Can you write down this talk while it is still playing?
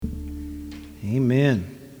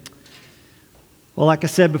Amen. Well, like I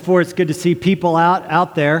said before, it's good to see people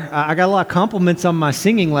out there. I got a lot of compliments on my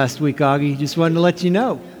singing last week, Augie. Just wanted to let you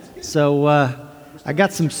know. So I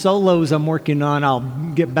got some solos I'm working on. I'll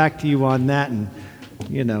get back to you on that, and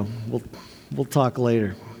we'll talk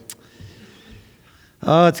later.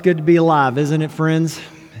 Oh, it's good to be alive, isn't it, friends?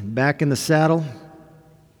 Back in the saddle.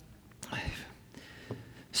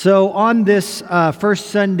 So on this first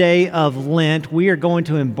Sunday of Lent, we are going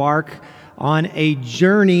to embark on a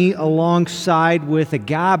journey alongside with a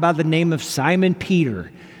guy by the name of Simon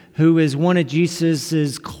Peter, who is one of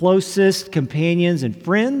Jesus' closest companions and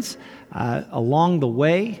friends along the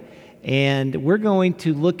way. And we're going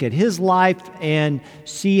to look at his life and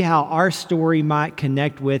see how our story might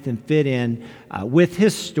connect with and fit in with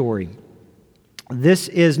his story. This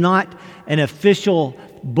is not an official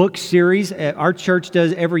book series. Our church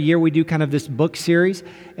does every year. We do kind of this book series.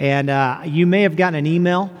 And you may have gotten an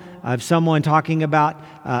email of someone talking about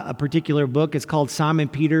a particular book. It's called Simon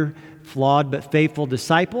Peter, Flawed but Faithful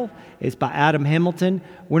Disciple. It's by Adam Hamilton.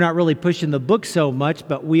 We're not really pushing the book so much,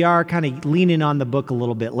 but we are kind of leaning on the book a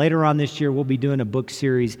little bit. Later on this year, we'll be doing a book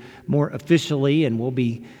series more officially, and we'll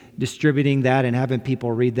be distributing that and having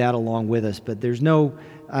people read that along with us. But there's no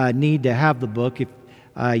need to have the book if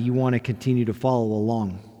you want to continue to follow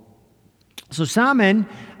along. So Simon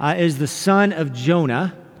is the son of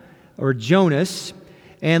Jonah, or Jonas,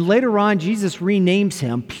 and later on Jesus renames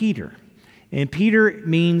him Peter. And Peter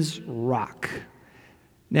means rock.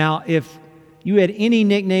 Now, if you had any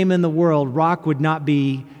nickname in the world, rock would not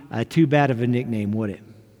be too bad of a nickname, would it?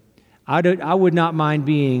 I would not mind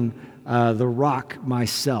being the rock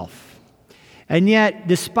myself. And yet,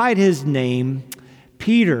 despite his name,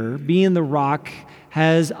 Peter, being the rock,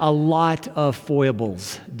 has a lot of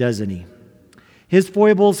foibles, doesn't he? His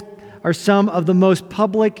foibles are some of the most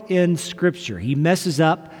public in Scripture. He messes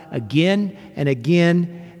up again and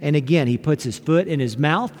again and again. He puts his foot in his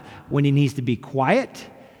mouth when he needs to be quiet.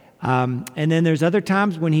 And then there's other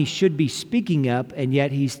times when he should be speaking up, and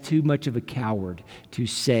yet he's too much of a coward to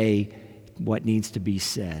say what needs to be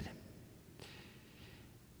said.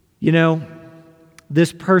 You know,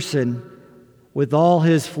 this person, with all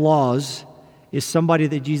his flaws, is somebody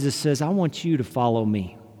that Jesus says, I want you to follow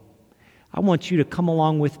me. I want you to come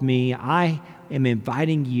along with me. I am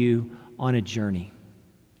inviting you on a journey.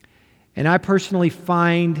 And I personally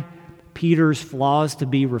find Peter's flaws to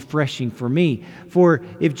be refreshing for me. For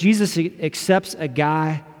if Jesus accepts a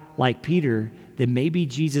guy like Peter, then maybe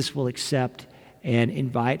Jesus will accept and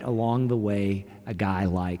invite along the way a guy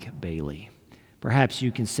like Bailey. Perhaps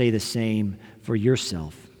you can say the same for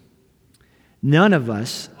yourself. None of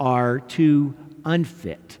us are too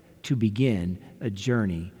unfit to begin a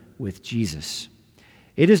journey with Jesus.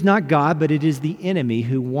 It is not God, but it is the enemy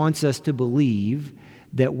who wants us to believe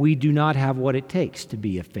that we do not have what it takes to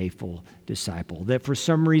be a faithful disciple, that for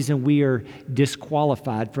some reason we are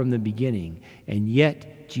disqualified from the beginning. And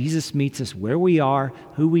yet Jesus meets us where we are,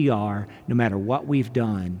 who we are, no matter what we've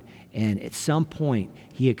done. And at some point,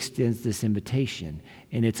 he extends this invitation.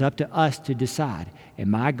 And it's up to us to decide,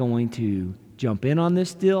 am I going to jump in on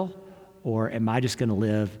this deal, or am I just going to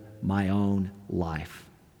live my own life?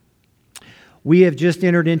 We have just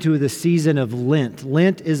entered into the season of Lent.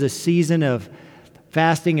 Lent is a season of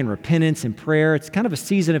fasting and repentance and prayer. It's kind of a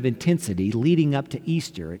season of intensity leading up to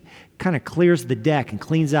Easter. It kind of clears the deck and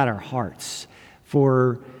cleans out our hearts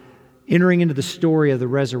for entering into the story of the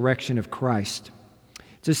resurrection of Christ.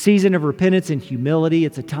 It's a season of repentance and humility.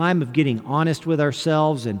 It's a time of getting honest with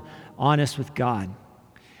ourselves and honest with God.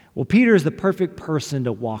 Well, Peter is the perfect person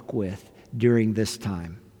to walk with during this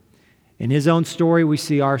time. In his own story, we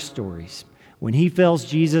see our stories. When he fails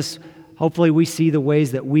Jesus, hopefully we see the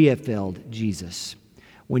ways that we have failed Jesus.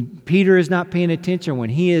 When Peter is not paying attention, when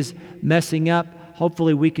he is messing up,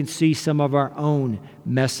 hopefully we can see some of our own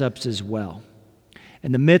mess-ups as well.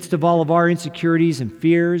 In the midst of all of our insecurities and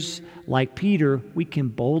fears, like Peter, we can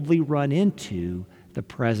boldly run into the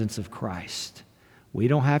presence of Christ. We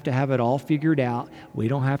don't have to have it all figured out. We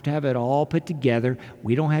don't have to have it all put together.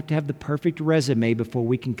 We don't have to have the perfect resume before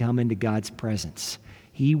we can come into God's presence.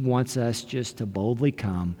 He wants us just to boldly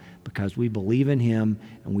come because we believe in him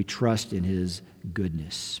and we trust in his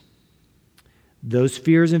goodness. Those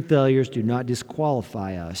fears and failures do not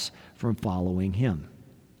disqualify us from following him.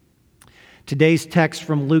 Today's text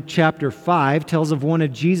from Luke chapter 5 tells of one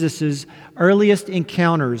of Jesus' earliest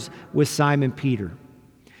encounters with Simon Peter.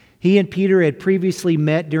 He and Peter had previously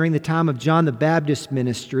met during the time of John the Baptist's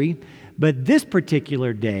ministry, but this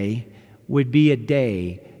particular day would be a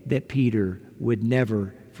day that Peter would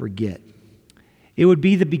never forget. It would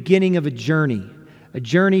be the beginning of a journey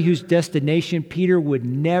whose destination Peter would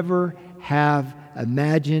never have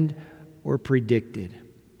imagined or predicted.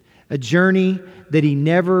 A journey that he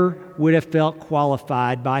never would have felt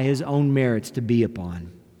qualified by his own merits to be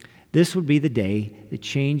upon. This would be the day that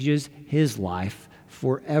changes his life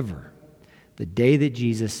forever. The day that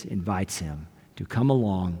Jesus invites him to come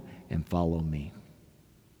along and follow me.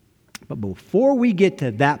 But before we get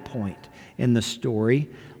to that point in the story,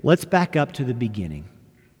 let's back up to the beginning.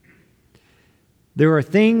 There are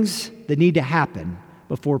things that need to happen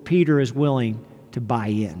before Peter is willing to buy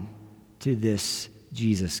in to this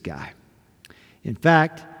Jesus guy. In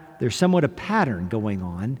fact, there's somewhat a pattern going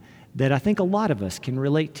on that I think a lot of us can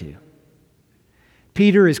relate to.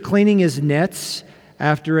 Peter is cleaning his nets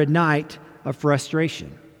after a night of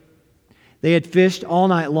frustration. They had fished all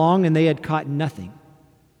night long and they had caught nothing.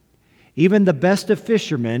 Even the best of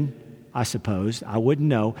fishermen, I suppose, I wouldn't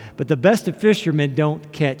know, but the best of fishermen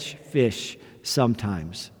don't catch fish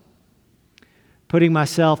sometimes. Putting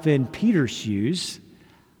myself in Peter's shoes,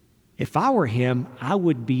 if I were him, I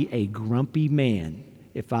would be a grumpy man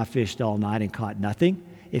if I fished all night and caught nothing.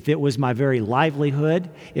 If it was my very livelihood,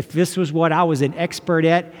 if this was what I was an expert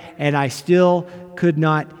at and I still could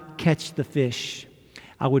not catch the fish.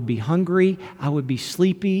 I would be hungry, I would be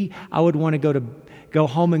sleepy, I would want to go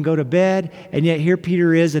home and go to bed, and yet here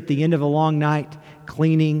Peter is at the end of a long night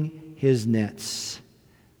cleaning his nets.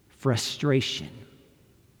 Frustration.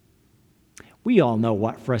 We all know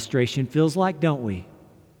what frustration feels like, don't we?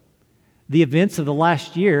 The events of the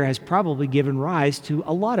last year has probably given rise to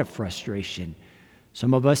a lot of frustration.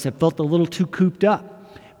 Some of us have felt a little too cooped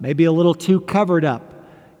up, maybe a little too covered up.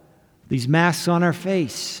 These masks on our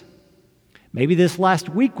face. Maybe this last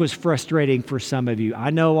week was frustrating for some of you.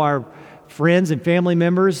 I know our friends and family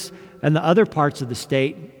members in the other parts of the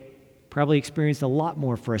state probably experienced a lot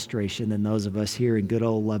more frustration than those of us here in good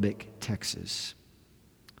old Lubbock, Texas.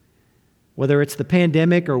 Whether it's the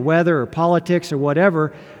pandemic or weather or politics or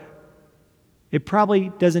whatever, it probably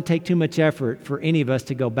doesn't take too much effort for any of us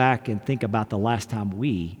to go back and think about the last time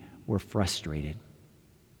we were frustrated.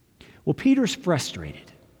 Well, Peter's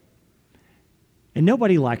frustrated. And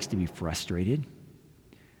nobody likes to be frustrated.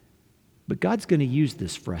 But God's going to use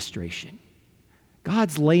this frustration.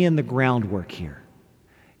 God's laying the groundwork here.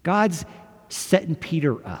 God's setting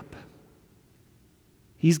Peter up.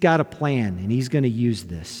 He's got a plan, and he's going to use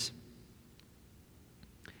this.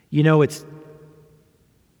 You know, it's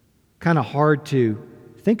kind of hard to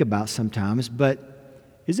think about sometimes,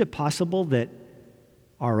 but is it possible that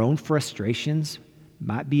our own frustrations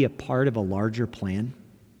might be a part of a larger plan?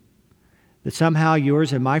 That somehow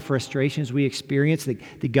yours and my frustrations we experience,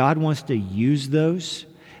 that God wants to use those,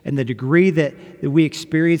 and the degree that we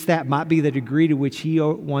experience that might be the degree to which He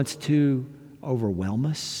wants to overwhelm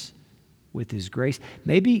us with His grace.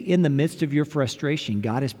 Maybe in the midst of your frustration,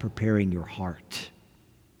 God is preparing your heart.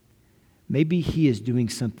 Maybe He is doing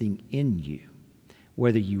something in you,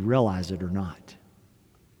 whether you realize it or not.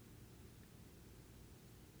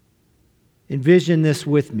 Envision this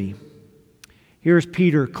with me. Here's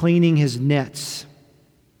Peter cleaning his nets.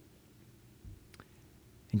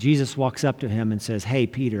 And Jesus walks up to him and says, "Hey,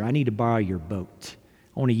 Peter, I need to borrow your boat.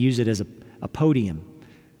 I want to use it as a podium,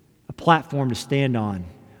 a platform to stand on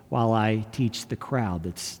while I teach the crowd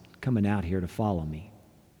that's coming out here to follow me."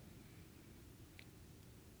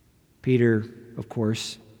 Peter, of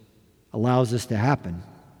course, allows this to happen.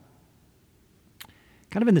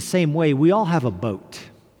 Kind of in the same way, we all have a boat.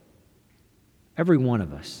 Every one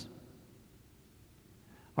of us.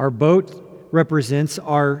 Our boat represents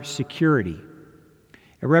our security.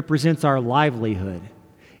 It represents our livelihood.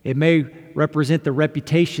 It may represent the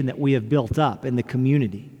reputation that we have built up in the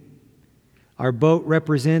community. Our boat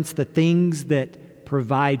represents the things that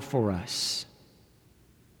provide for us.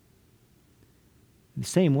 In the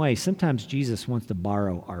same way, sometimes Jesus wants to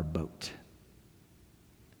borrow our boat.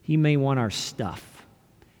 He may want our stuff.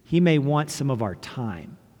 He may want some of our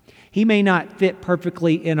time. He may not fit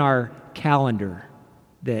perfectly in our calendar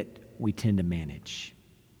that we tend to manage.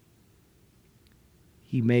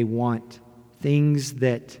 He may want things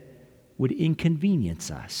that would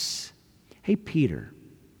inconvenience us. "Hey, Peter,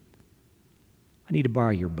 I need to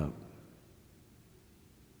borrow your boat."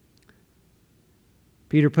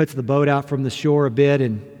 Peter puts the boat out from the shore a bit,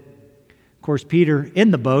 and of course, Peter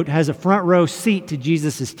in the boat has a front row seat to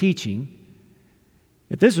Jesus' teaching.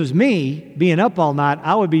 If this was me, being up all night,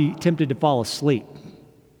 I would be tempted to fall asleep.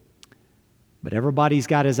 But everybody's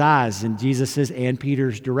got his eyes in Jesus' and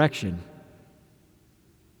Peter's direction.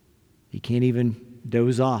 He can't even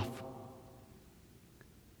doze off.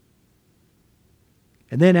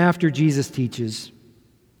 And then after Jesus teaches,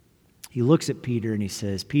 he looks at Peter and he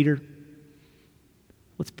says, "Peter,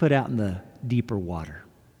 let's put out in the deeper water.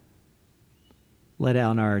 let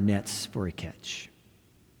down our nets for a catch.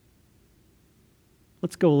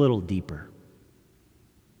 Let's go a little deeper.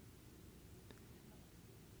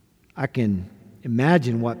 I can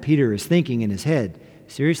imagine what Peter is thinking in his head.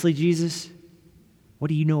 Seriously, Jesus? What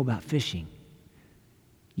do you know about fishing?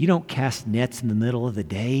 You don't cast nets in the middle of the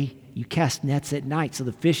day. You cast nets at night so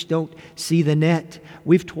the fish don't see the net.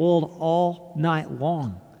 We've toiled all night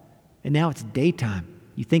long, and now it's daytime.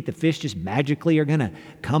 You think the fish just magically are going to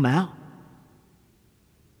come out?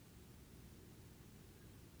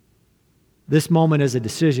 This moment is a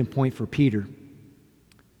decision point for Peter.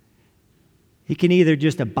 He can either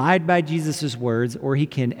just abide by Jesus' words, or he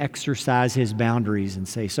can exercise his boundaries and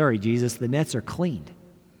say, sorry, Jesus, the nets are cleaned.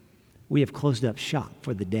 We have closed up shop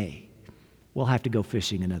for the day. We'll have to go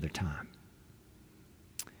fishing another time.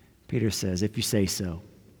 Peter says, if you say so.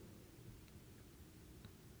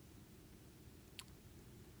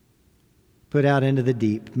 Put out into the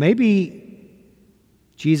deep. Maybe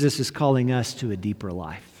Jesus is calling us to a deeper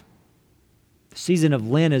life. The season of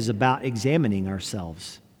Lent is about examining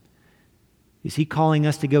ourselves. Is he calling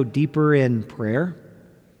us to go deeper in prayer?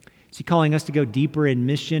 Is he calling us to go deeper in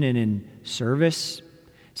mission and in service?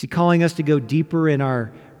 Is he calling us to go deeper in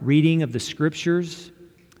our reading of the Scriptures,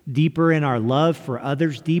 deeper in our love for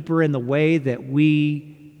others, deeper in the way that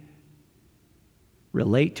we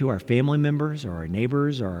relate to our family members or our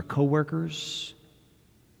neighbors or our coworkers?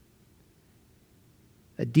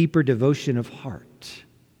 A deeper devotion of heart.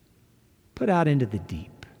 Put out into the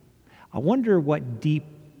deep. I wonder what deep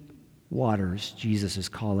waters Jesus is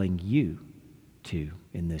calling you to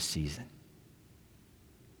in this season.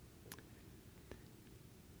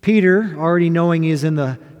 Peter, already knowing he is in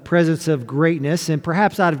the presence of greatness, and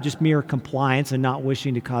perhaps out of just mere compliance and not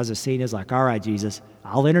wishing to cause a scene, is like, all right, Jesus,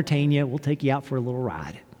 I'll entertain you. We'll take you out for a little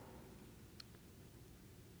ride.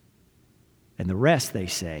 And the rest, they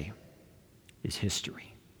say, is history.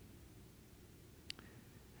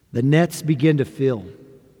 The nets begin to fill.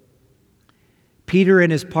 Peter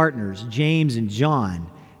and his partners, James and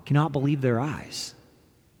John, cannot believe their eyes.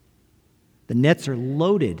 The nets are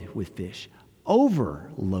loaded with fish,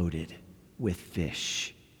 overloaded with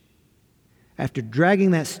fish. After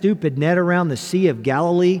dragging that stupid net around the Sea of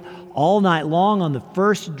Galilee all night long, on the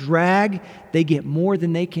first drag, they get more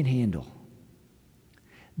than they can handle.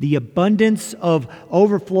 The abundance of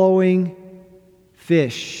overflowing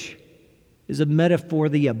fish is a metaphor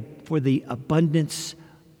for the abundance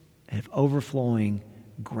of overflowing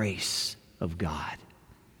grace of God.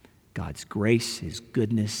 God's grace, His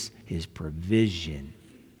goodness, His provision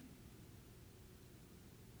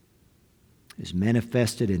is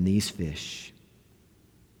manifested in these fish.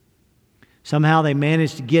 Somehow they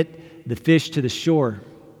managed to get the fish to the shore.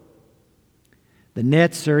 The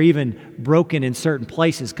nets are even broken in certain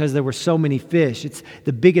places because there were so many fish. It's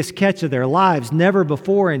the biggest catch of their lives. Never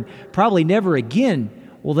before and probably never again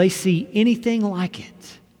will they see anything like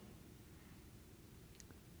it.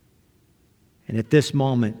 And at this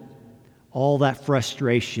moment, all that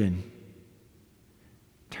frustration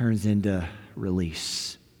turns into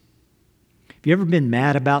release. Have you ever been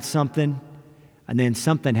mad about something and then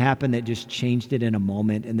something happened that just changed it in a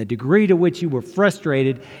moment? And the degree to which you were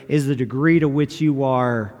frustrated is the degree to which you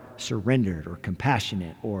are surrendered or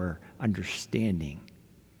compassionate or understanding.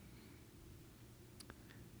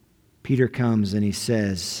 Peter comes and he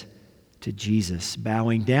says to Jesus,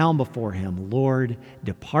 bowing down before him, "Lord,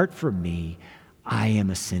 depart from me. I am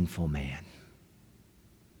a sinful man."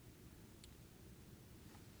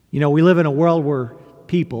 You know, we live in a world where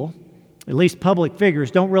people, at least public figures,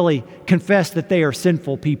 don't really confess that they are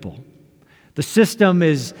sinful people. The system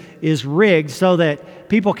is rigged so that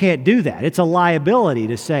people can't do that. It's a liability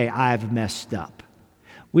to say, I've messed up.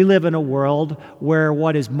 We live in a world where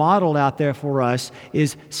what is modeled out there for us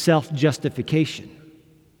is self-justification.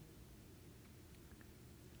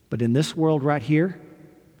 But in this world right here,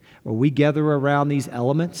 where we gather around these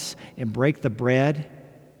elements and break the bread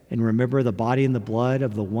and remember the body and the blood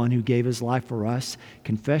of the one who gave his life for us,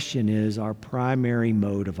 confession is our primary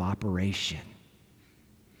mode of operation.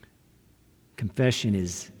 Confession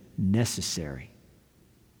is necessary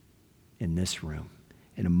in this room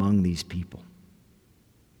and among these people.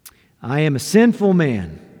 I am a sinful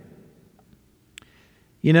man.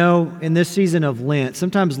 You know, in this season of Lent,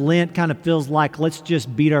 sometimes Lent kind of feels like let's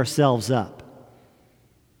just beat ourselves up.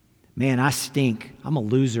 Man, I stink. I'm a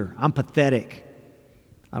loser. I'm pathetic.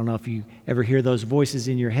 I don't know if you ever hear those voices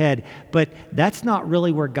in your head, but that's not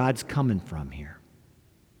really where God's coming from here.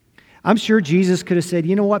 I'm sure Jesus could have said,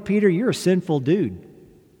 you know what, Peter, you're a sinful dude.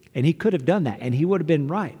 And he could have done that, and he would have been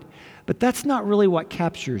right. But that's not really what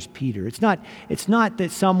captures Peter. It's not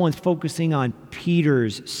that someone's focusing on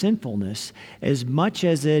Peter's sinfulness as much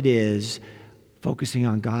as it is focusing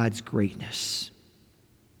on God's greatness.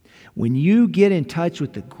 When you get in touch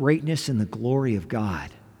with the greatness and the glory of God,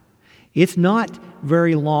 it's not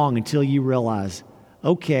very long until you realize,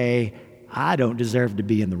 okay, I don't deserve to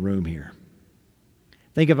be in the room here.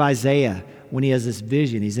 Think of Isaiah when he has this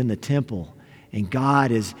vision. He's in the temple, and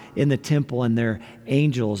God is in the temple, and there are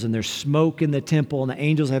angels, and there's smoke in the temple, and the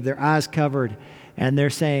angels have their eyes covered, and they're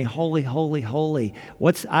saying, holy, holy, holy.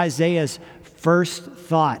 What's Isaiah's first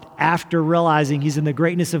thought after realizing he's in the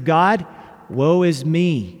greatness of God? Woe is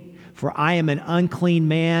me, for I am an unclean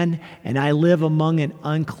man, and I live among an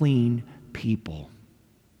unclean people.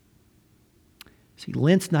 See,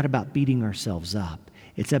 Lent's not about beating ourselves up.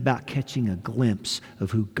 It's about catching a glimpse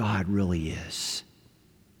of who God really is.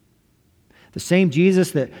 The same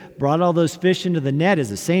Jesus that brought all those fish into the net is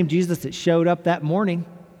the same Jesus that showed up that morning.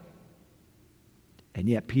 And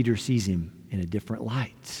yet Peter sees him in a different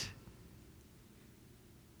light.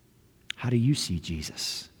 How do you see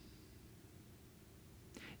Jesus?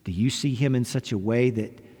 Do you see him in such a way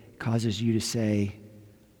that causes you to say,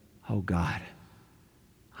 oh God,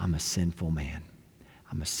 I'm a sinful man.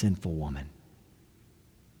 I'm a sinful woman.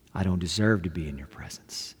 I don't deserve to be in your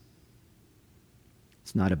presence.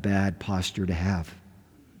 It's not a bad posture to have.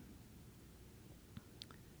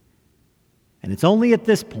 And it's only at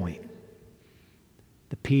this point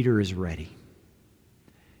that Peter is ready.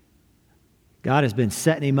 God has been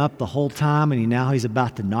setting him up the whole time, and now he's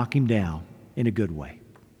about to knock him down in a good way.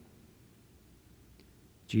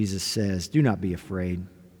 Jesus says, do not be afraid.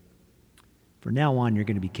 From now on, you're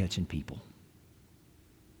going to be catching people.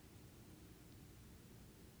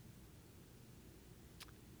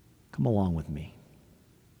 Come along with me.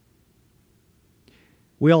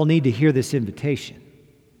 We all need to hear this invitation.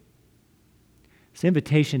 It's an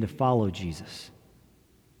invitation to follow Jesus.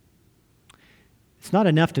 It's not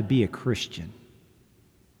enough to be a Christian.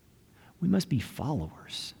 We must be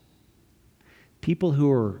followers. People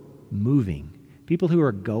who are moving, people who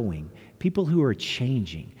are going, people who are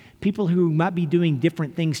changing, people who might be doing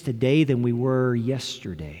different things today than we were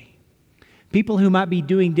yesterday. People who might be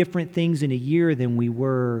doing different things in a year than we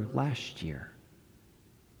were last year.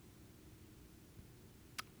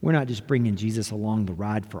 We're not just bringing Jesus along the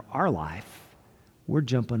ride for our life. We're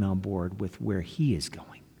jumping on board with where he is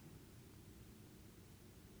going.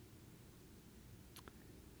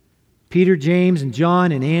 Peter, James, and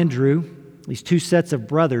John, and Andrew, these two sets of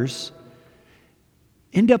brothers,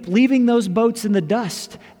 end up leaving those boats in the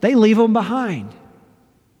dust. They leave them behind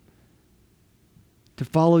to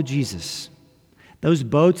follow Jesus. Those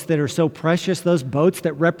boats that are so precious, those boats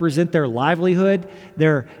that represent their livelihood,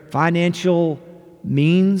 their financial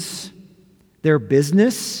means, their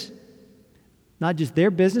business, not just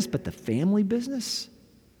their business, but the family business.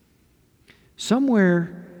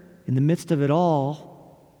 Somewhere in the midst of it all,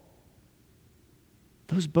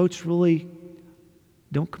 those boats really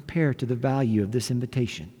don't compare to the value of this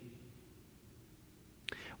invitation.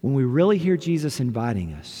 When we really hear Jesus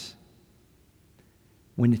inviting us,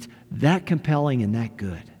 when it's that compelling and that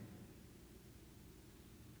good,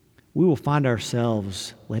 we will find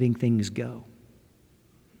ourselves letting things go.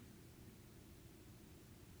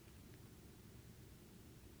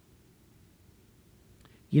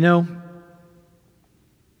 You know, have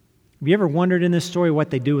you ever wondered in this story what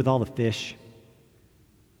they do with all the fish?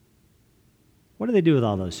 What do they do with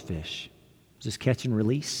all those fish? Just catch and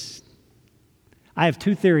release? I have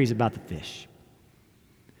two theories about the fish.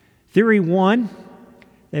 Theory one,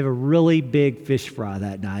 they have a really big fish fry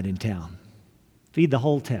that night in town. Feed the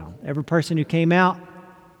whole town. Every person who came out,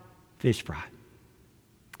 fish fry.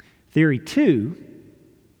 Theory two,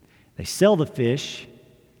 they sell the fish,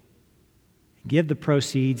 give the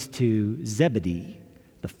proceeds to Zebedee,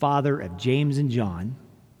 the father of James and John,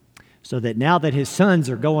 so that now that his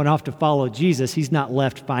sons are going off to follow Jesus, he's not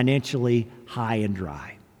left financially high and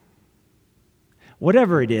dry.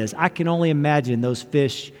 Whatever it is, I can only imagine those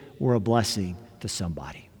fish were a blessing to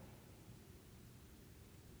somebody.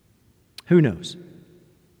 Who knows?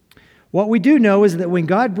 What we do know is that when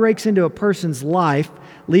God breaks into a person's life,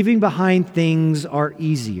 leaving behind things are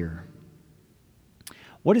easier.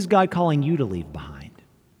 What is God calling you to leave behind?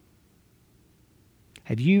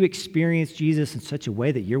 Have you experienced Jesus in such a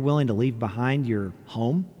way that you're willing to leave behind your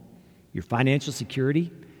home, your financial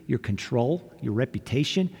security, your control, your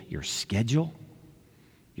reputation, your schedule,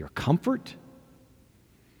 your comfort?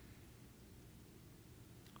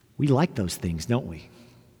 We like those things, don't we?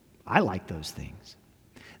 I like those things.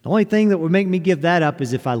 The only thing that would make me give that up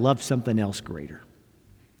is if I loved something else greater.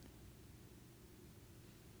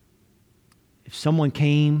 if someone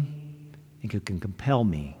came and could compel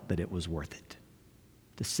me that it was worth it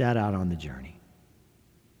to set out on the journey.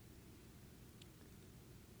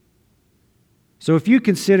 So if you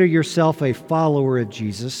consider yourself a follower of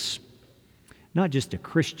Jesus, not just a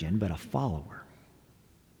Christian, but a follower,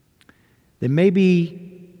 then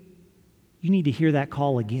maybe you need to hear that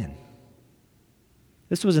call again.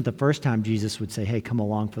 This wasn't the first time Jesus would say, hey, come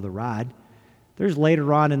along for the ride. There's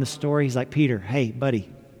later on in the story, he's like, Peter, hey, buddy,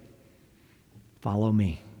 follow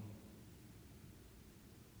me.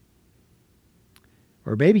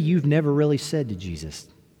 Or maybe you've never really said to Jesus,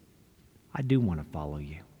 I do want to follow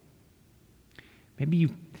you. Maybe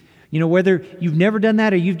whether you've never done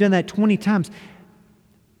that or you've done that 20 times,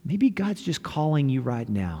 maybe God's just calling you right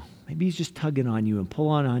now. Maybe he's just tugging on you and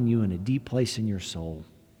pulling on you in a deep place in your soul,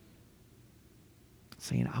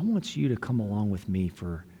 saying, I want you to come along with me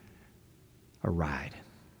for a ride.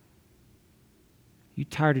 You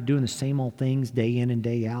tired of doing the same old things day in and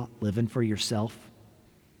day out, living for yourself?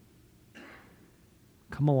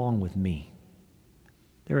 Come along with me.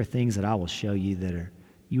 There are things that I will show you that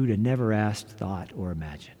you would have never asked, thought, or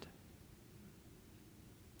imagined.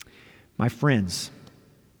 My friends,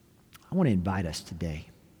 I want to invite us today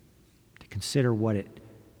to consider what it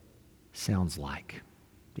sounds like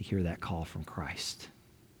to hear that call from Christ.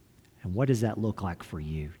 And what does that look like for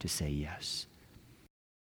you to say yes?